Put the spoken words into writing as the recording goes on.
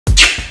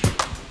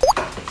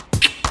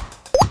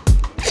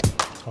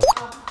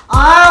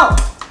啊！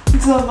你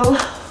怎么了？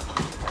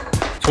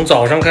从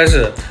早上开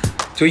始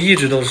就一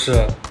直都是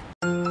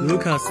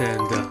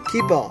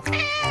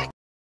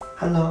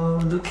Lucas&Kibo。Hello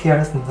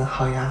Lucas， 你们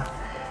好呀。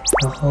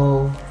然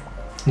后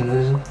你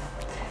们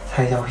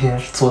猜一下我现在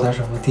是坐在什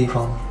么地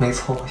方？没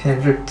错，我现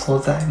在是坐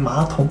在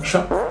马桶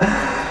上。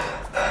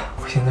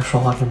我现在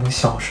说话这么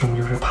小声，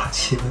就是怕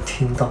七哥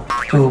听到。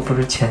就不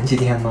是前几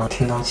天吗？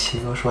听到七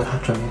哥说他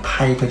准备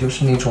拍一个就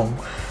是那种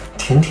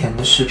甜甜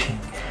的视频。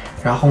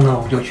然后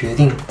呢，我就决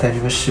定在这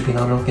个视频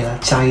当中给他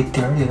加一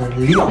点点的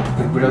料。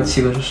也不知道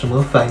七哥是什么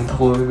反应，他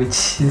会不会被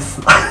气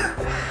死？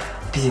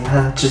毕竟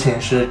他之前也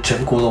是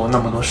整蛊了我那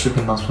么多视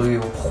频嘛，所以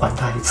我还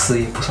他一次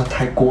也不算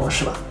太过，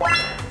是吧？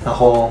然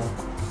后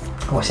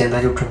我现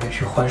在就准备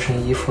去换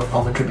身衣服，然后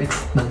我们准备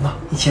出门了，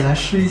一起来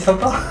试一下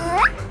吧。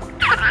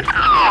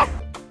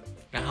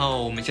然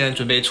后我们现在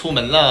准备出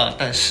门了，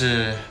但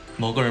是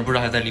某个人不知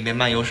道还在里面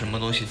漫游什么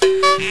东西，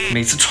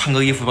每次穿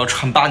个衣服要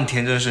穿半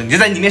天，真的是。你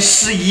在里面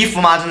试衣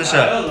服吗？真的是。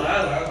来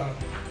了。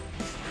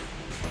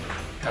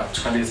看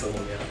穿绿色怎么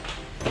样？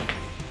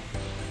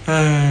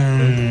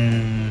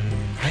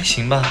还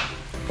行吧。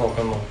不好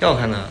看吗？要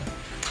看的。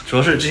主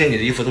要是之前你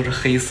的衣服都是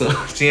黑色，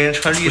今天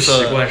穿绿色，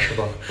不习惯是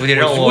吧？有点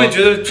让我。不会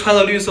觉得穿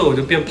了绿色我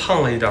就变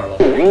胖了一点了。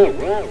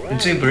你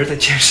最近不是在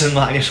健身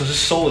吗？你说是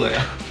瘦了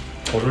呀？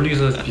我说绿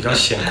色比较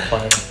显宽，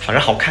反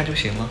正好看就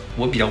行了。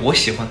我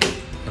喜欢。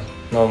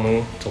那我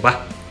们走吧。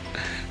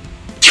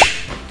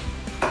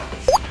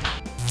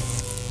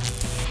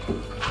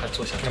快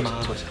坐下，干嘛？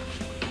坐下。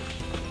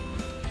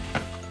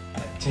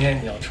今天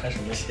你要穿什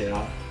么鞋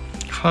啊？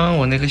穿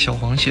我那个小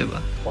黄鞋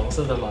吧。黄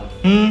色的吗？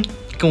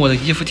跟我的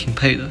衣服挺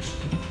配的。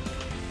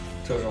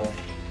这种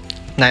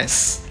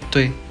nice，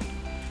 对。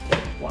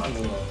袜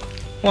子呢？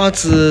袜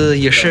子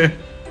也是，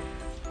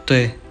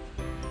对。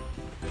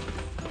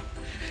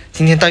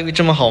今天待遇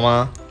这么好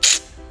吗？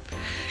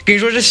跟你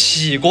说是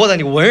洗过的，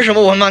你闻什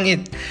么闻嘛？你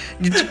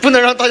不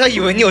能让大家以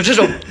为你有这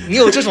种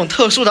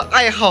特殊的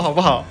爱好，好不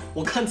好？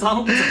我看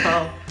脏不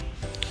脏？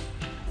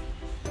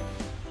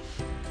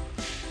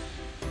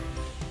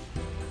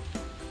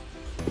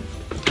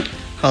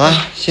好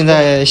了，现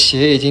在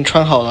鞋已经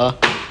穿好了，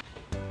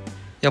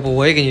要不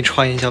我也给你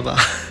穿一下吧？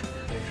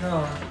没事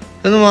啊。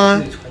真的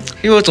吗？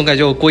因为我总感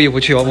觉我过意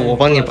不去，要不我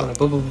帮你吧？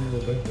不。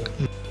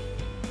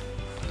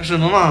干什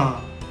么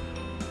嘛？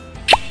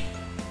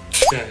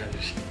这样就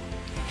行。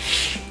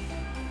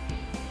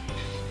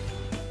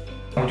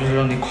我就是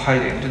让你快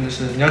点，真的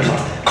是，你要是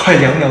快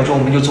2秒钟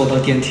我们就坐到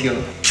电梯了。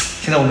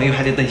现在我们又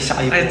还得等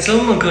下一步。哎，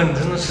这么哥，你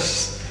真的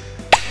是，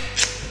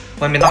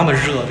外面那么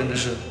热，真的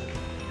是。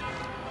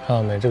看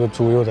到没？这个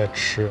猪又在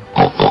吃。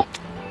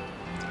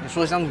你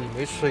说像你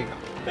没吃一样。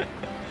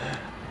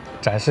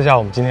展示一下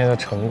我们今天的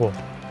成果。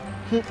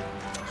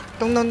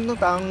当当当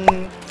当，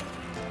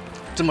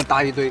这么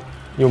大一堆。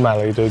又买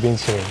了一堆冰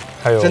淇淋，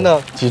还有真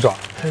的鸡爪。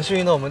很幸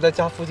运的，我们在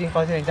家附近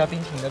发现一家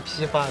冰淇淋的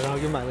批发，然后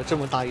又买了这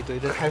么大一堆，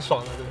这太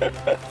爽了，真的。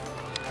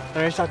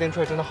但是夏天出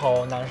来真的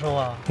好难受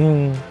啊。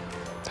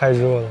太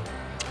热了。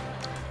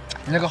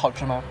你那个好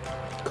吃吗？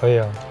可以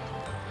啊。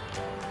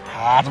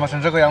啊，怎么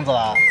成这个样子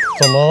了？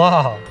怎么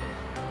了？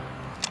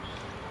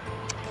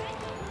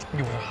又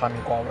是哈密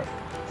瓜味儿。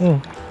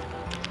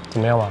怎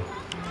么样嘛？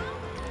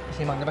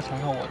行吧，你要不要尝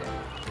尝我的？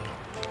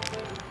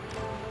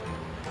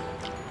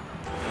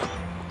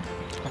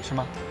好吃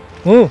吗？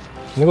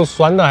那个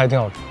酸的还挺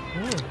好吃。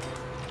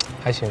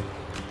还行。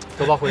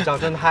走吧，回家，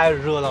真的太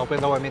热了，我不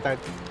能在外面待。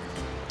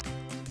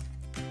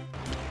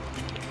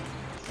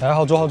来，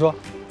好桌。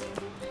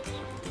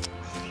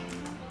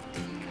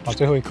把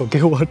最后一口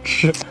给我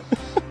吃。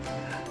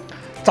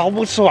早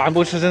不吃晚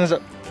不吃，真的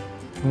是。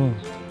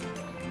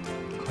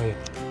可以。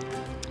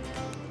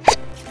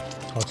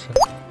好吃。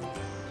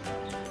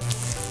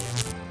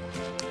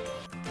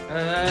干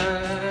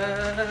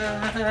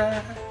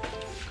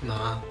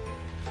嘛？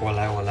我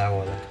来。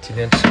今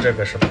天吃这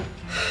个是吧？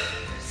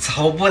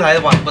早不来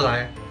晚不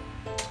来。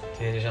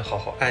今天就想好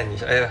好爱你一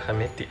下。哎呀，还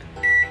没点。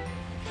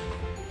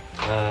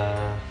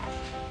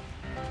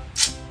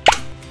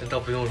这倒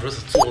不用如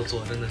此做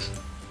作，真的是。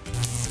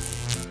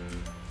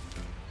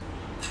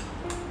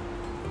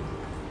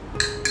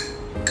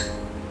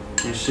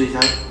你试一下。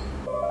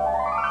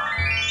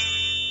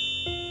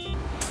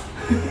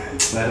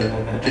来，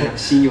这样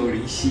心有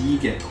灵犀一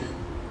点通。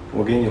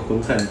我给你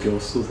荤菜，你给我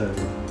素菜。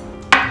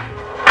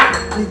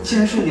你既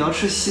然说你要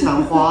吃西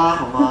兰花，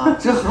好吗？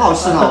这很好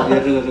吃的，我觉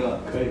得这个。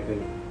可以。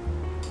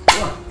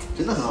哇，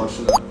真的很好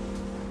吃的。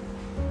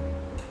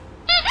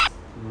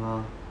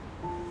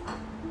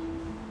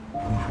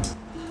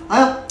哎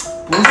呀，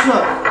不是，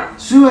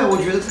是因为我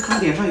觉得它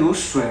脸上有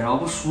水，然后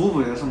不舒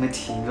服，在上面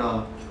停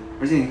着。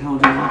而且你看我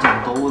这地方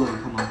长痘了，你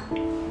看吗？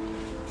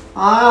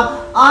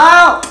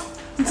哎呀，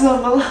你怎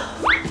么了？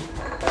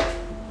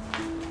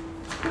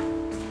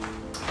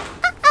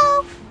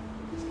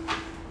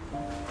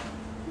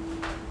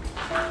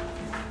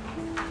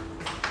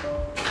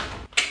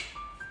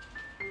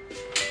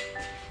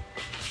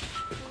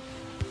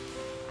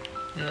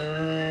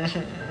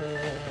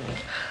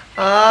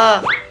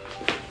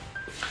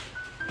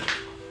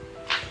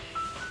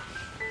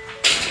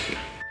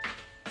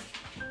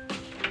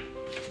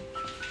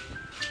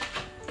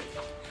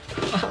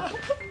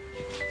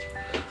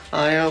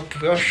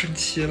不要生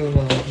气了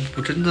嘛，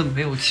我真的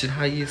没有其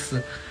他意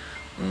思。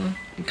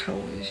你看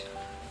我一下。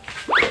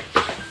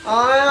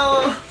哎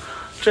呀，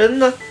真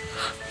的，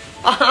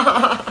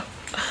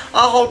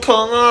好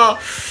疼啊！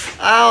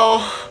哎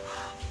呦，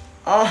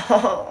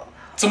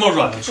这么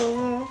软的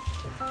手。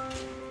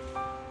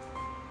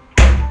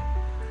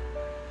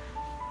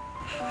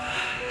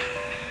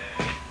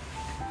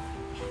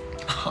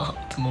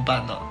怎么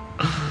办呢？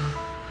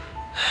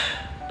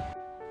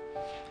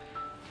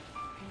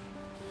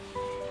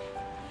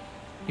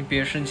你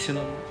别生气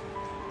了吗？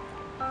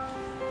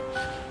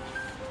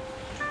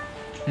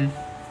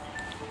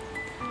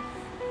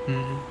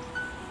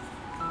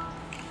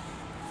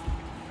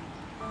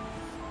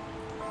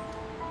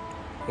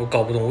我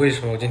搞不懂为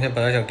什么我今天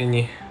本来想给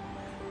你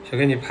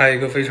拍一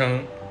个非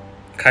常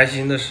开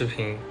心的视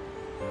频，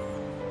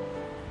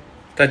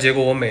但结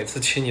果我每次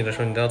亲你的时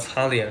候你都要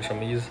擦脸，什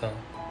么意思啊？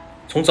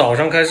从早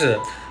上开始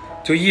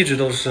就一直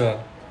都是，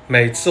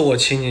每次我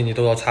亲你你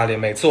都要擦脸，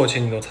每次我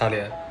亲你都擦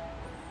脸，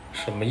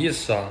什么意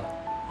思啊？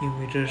因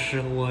为这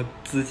是我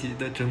自己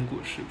的整蛊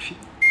视频。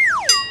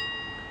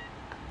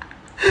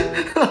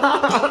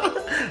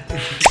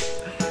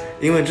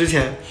因为之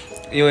前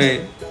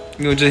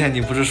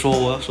你不是说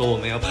我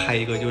们要拍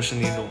一个就是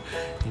那种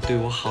你对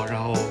我好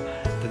然后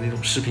的那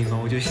种视频吗？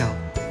我就想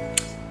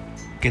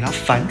给它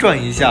反转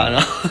一下，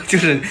然后就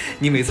是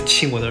你每次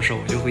亲我的时候，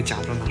我就会假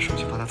装拿手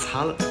去把它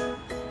擦了，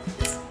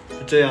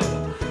这样的。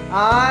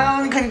哎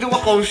呀，你看你对我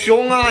好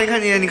凶啊！你看，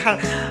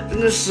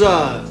真的是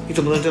啊，你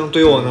怎么能这样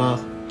对我呢？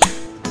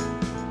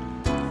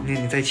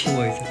你再亲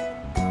我一次，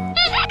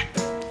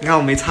你看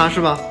我没擦是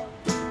吧？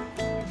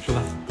是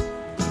吧？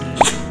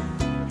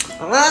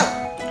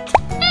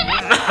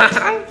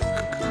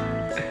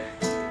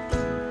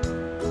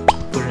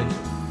不是你，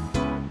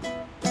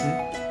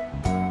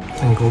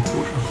那你给我补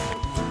上。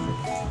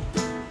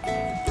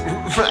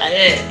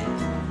哎。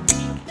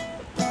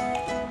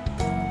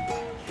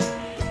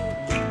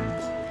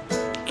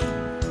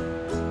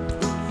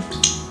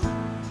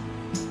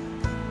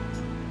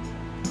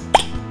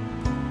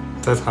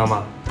再擦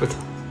吗？不擦。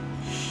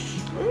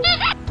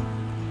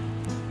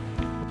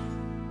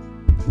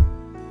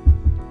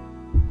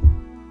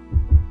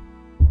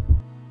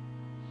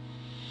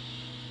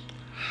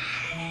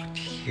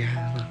天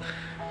呐，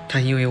他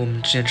因为我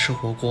们之前吃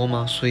火锅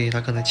嘛，所以他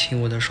刚才亲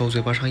我的时候，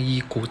嘴巴上一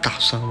股大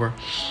酸味儿，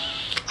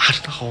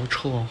真的好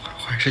臭啊！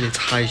我还是得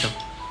擦一下。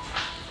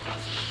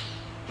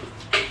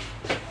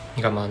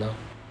你干嘛呢？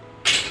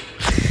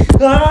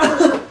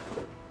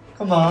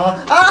干嘛？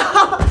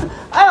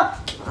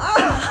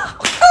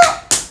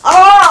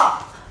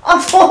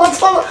错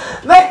了，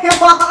没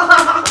有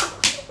啊！